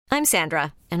I'm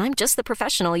Sandra, and I'm just the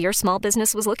professional your small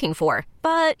business was looking for.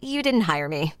 But you didn't hire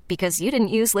me because you didn't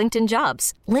use LinkedIn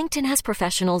Jobs. LinkedIn has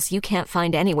professionals you can't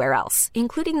find anywhere else,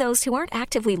 including those who aren't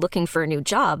actively looking for a new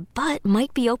job, but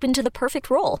might be open to the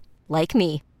perfect role, like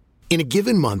me. In a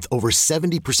given month, over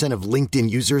 70% of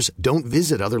LinkedIn users don't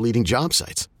visit other leading job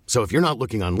sites. So if you're not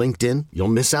looking on LinkedIn, you'll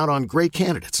miss out on great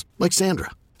candidates like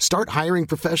Sandra. Start hiring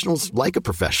professionals like a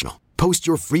professional. Post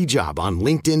your free job on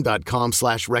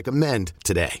linkedin.com/recommend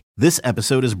today. This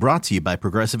episode is brought to you by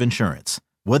Progressive Insurance.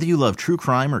 Whether you love true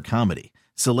crime or comedy,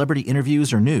 celebrity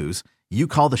interviews or news, you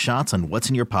call the shots on what's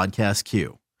in your podcast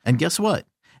queue. And guess what?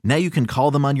 Now you can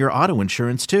call them on your auto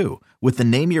insurance too with the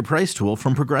Name Your Price tool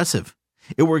from Progressive.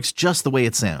 It works just the way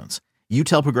it sounds. You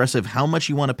tell Progressive how much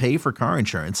you want to pay for car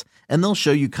insurance, and they'll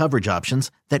show you coverage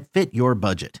options that fit your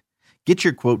budget. Get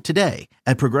your quote today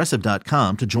at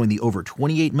Progressive.com to join the over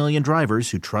 28 million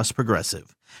drivers who trust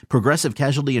Progressive. Progressive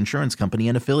Casualty Insurance Company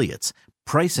and Affiliates.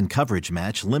 Price and coverage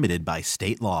match limited by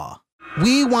state law.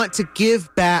 We want to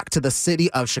give back to the city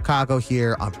of Chicago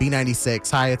here on B96.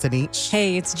 Hi, it's Anish.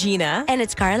 Hey, it's Gina. And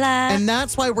it's Carla. And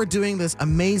that's why we're doing this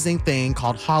amazing thing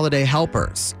called Holiday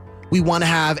Helpers. We want to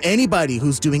have anybody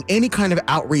who's doing any kind of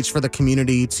outreach for the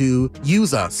community to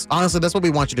use us. Honestly, that's what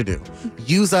we want you to do.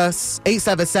 Use us,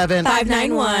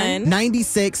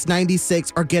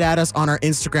 877-591-9696, or get at us on our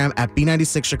Instagram at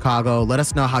B96Chicago. Let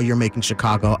us know how you're making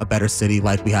Chicago a better city.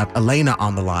 Like we have Elena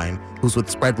on the line, who's with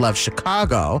Spread Love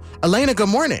Chicago. Elena, good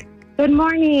morning. Good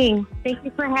morning. Thank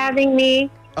you for having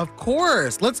me. Of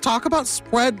course. Let's talk about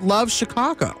Spread Love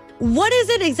Chicago. What is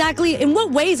it exactly? In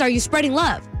what ways are you spreading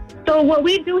love? So what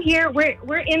we do here,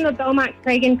 we're in the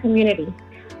Belmont-Cragen community.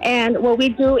 And what we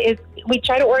do is we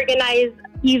try to organize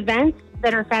events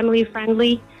that are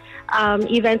family-friendly,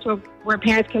 events where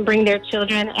parents can bring their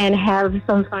children and have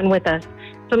some fun with us.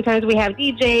 Sometimes we have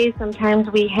DJs,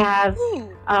 sometimes we have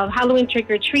Halloween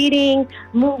trick-or-treating,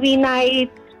 movie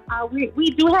nights. We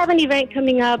do have an event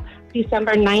coming up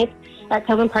December 9th at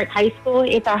Kelvin Park High School.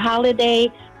 It's our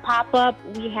holiday pop-up.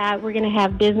 We're going to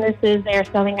have businesses there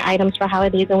selling items for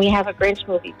holidays, and we have a Grinch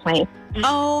movie playing.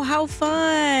 Oh, how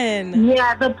fun.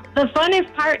 Yeah, the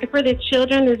funnest part for the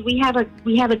children is we have a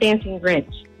dancing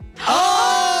Grinch.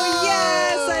 Oh,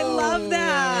 yes, I love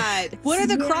that. What are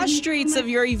the cross streets of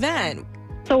your event?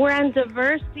 So we're on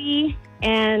Diversey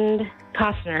and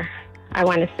Costner, I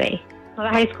want to say. So the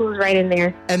high school is right in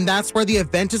there. And that's where the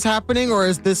event is happening, or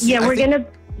is this? Yeah,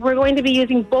 we're going to be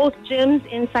using both gyms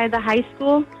inside the high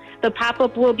school. The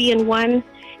pop-up will be in one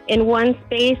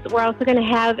space. We're also going to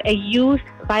have a youth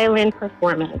violin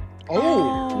performance.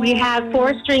 Oh. We have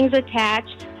 4 strings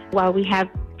attached while we have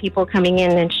people coming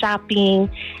in and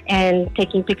shopping and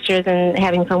taking pictures and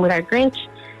having fun with our Grinch.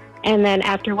 And then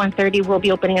after 1:30, we'll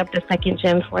be opening up the second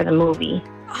gym for the movie.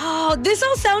 Oh, this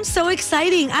all sounds so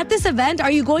exciting. At this event,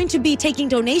 are you going to be taking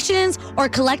donations or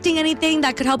collecting anything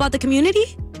that could help out the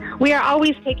community? We are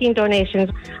always taking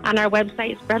donations on our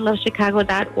website,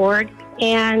 spreadlovechicago.org.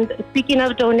 And speaking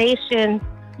of donations,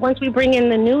 once we bring in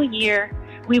the new year,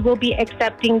 we will be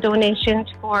accepting donations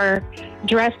for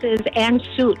dresses and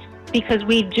suits because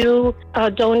we do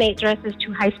donate dresses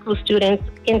to high school students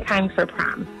in time for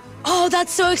prom. Oh,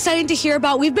 that's so exciting to hear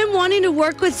about. We've been wanting to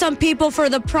work with some people for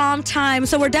the prom time,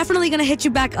 so we're definitely going to hit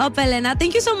you back up, Elena.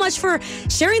 Thank you so much for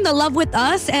sharing the love with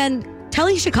us and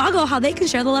telling Chicago how they can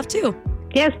share the love too.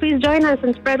 Yes, please join us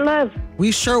and spread love.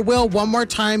 We sure will. One more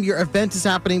time, your event is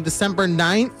happening December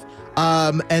 9th.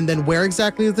 And then where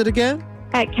exactly is it again?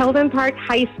 At Kelvin Park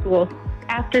High School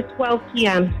after 12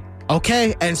 p.m.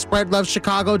 Okay, and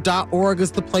spreadlovechicago.org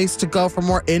is the place to go for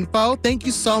more info. Thank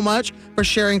you so much for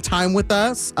sharing time with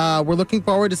us. We're looking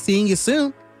forward to seeing you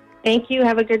soon. Thank you.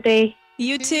 Have a good day.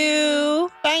 You too.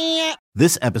 Bye.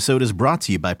 This episode is brought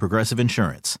to you by Progressive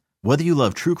Insurance. Whether you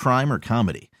love true crime or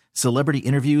comedy, celebrity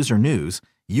interviews or news,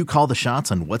 you call the shots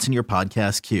on what's in your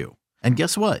podcast queue. And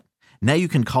guess what? Now you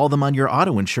can call them on your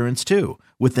auto insurance too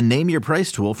with the Name Your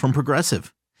Price tool from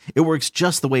Progressive. It works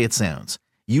just the way it sounds.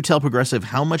 You tell Progressive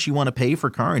how much you want to pay for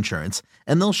car insurance,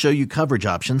 and they'll show you coverage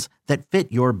options that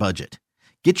fit your budget.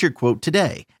 Get your quote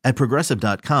today at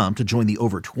Progressive.com to join the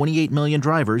over 28 million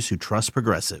drivers who trust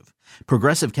Progressive.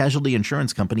 Progressive Casualty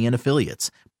Insurance Company and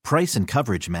Affiliates. Price and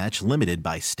coverage match limited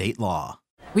by state law.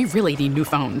 We really need new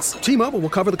phones. T-Mobile will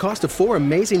cover the cost of 4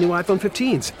 amazing new iPhone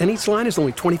 15s, and each line is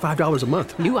only $25 a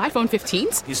month. New iPhone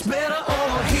 15s? It's better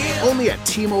over here. Only at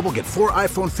T-Mobile, get 4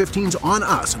 iPhone 15s on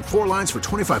us and 4 lines for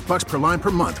 $25 per line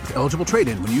per month with eligible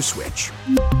trade-in when you switch.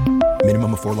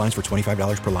 Minimum of 4 lines for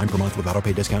 $25 per line per month with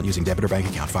autopay discount using debit or bank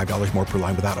account. $5 more per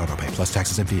line without autopay, plus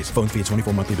taxes and fees. Phone fee at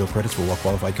 24 monthly bill credits for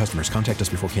well-qualified customers. Contact us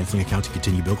before canceling account to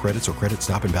continue bill credits or credit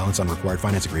stop and balance on required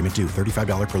finance agreement due.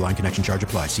 $35 per line connection charge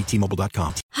applies. See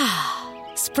T-Mobile.com.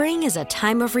 Spring is a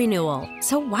time of renewal,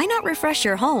 so why not refresh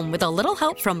your home with a little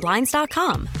help from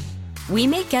Blinds.com? We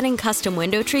make getting custom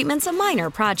window treatments a minor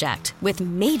project with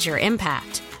major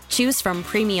impact. Choose from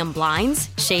premium blinds,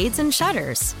 shades, and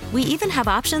shutters. We even have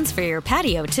options for your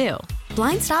patio, too.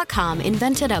 Blinds.com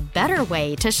invented a better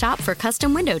way to shop for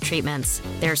custom window treatments.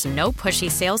 There's no pushy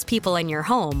salespeople in your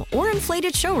home or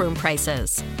inflated showroom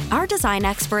prices. Our design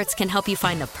experts can help you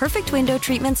find the perfect window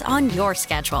treatments on your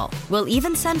schedule. We'll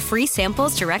even send free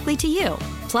samples directly to you.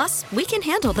 Plus, we can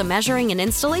handle the measuring and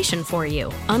installation for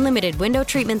you. Unlimited window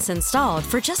treatments installed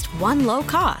for just one low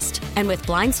cost. And with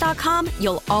Blinds.com,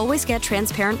 you'll always get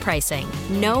transparent pricing.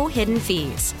 No hidden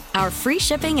fees. Our free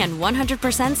shipping and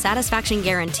 100% satisfaction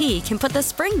guarantee can put the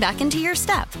spring back into your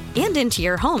step and into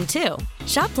your home, too.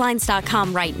 Shop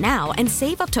Blinds.com right now and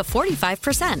save up to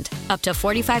 45%. Up to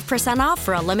 45% off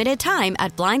for a limited time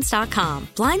at Blinds.com.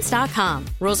 Blinds.com.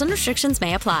 Rules and restrictions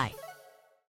may apply.